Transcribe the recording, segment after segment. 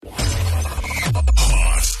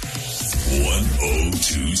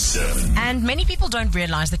1027. And many people don't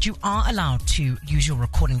realize that you are allowed to use your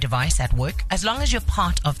recording device at work as long as you're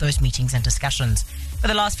part of those meetings and discussions. For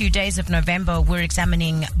the last few days of November, we're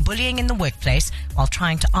examining bullying in the workplace while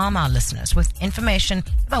trying to arm our listeners with information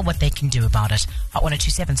about what they can do about it. Hot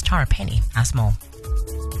 1027's Tara Penny has more.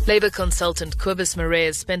 Labour consultant Cobus Murray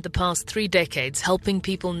has spent the past 3 decades helping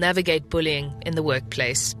people navigate bullying in the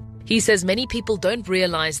workplace. He says many people don't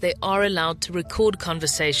realise they are allowed to record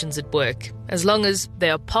conversations at work, as long as they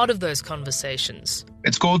are part of those conversations.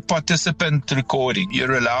 It's called participant recording.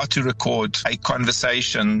 You're allowed to record a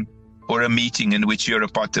conversation or a meeting in which you're a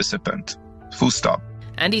participant. Full stop.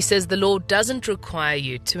 And he says the law doesn't require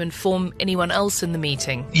you to inform anyone else in the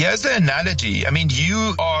meeting. Here's the analogy. I mean,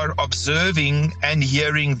 you are observing and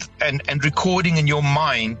hearing and recording in your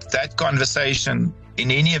mind that conversation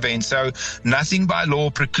in any event. So nothing by law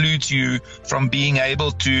precludes you from being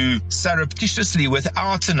able to surreptitiously,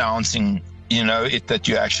 without announcing, that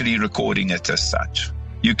you're actually recording it as such.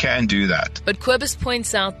 You can do that. But Cobus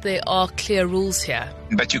points out there are clear rules here.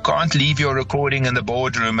 But you can't leave your recording in the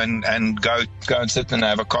boardroom and go and sit and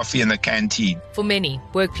have a coffee in the canteen. For many,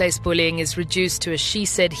 workplace bullying is reduced to a she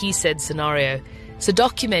said, he said scenario. So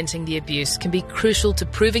documenting the abuse can be crucial to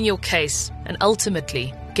proving your case and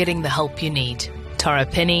ultimately getting the help you need. Tara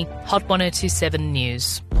Penny, Hot 1027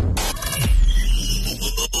 News.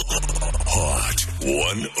 Hot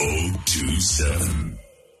 1027.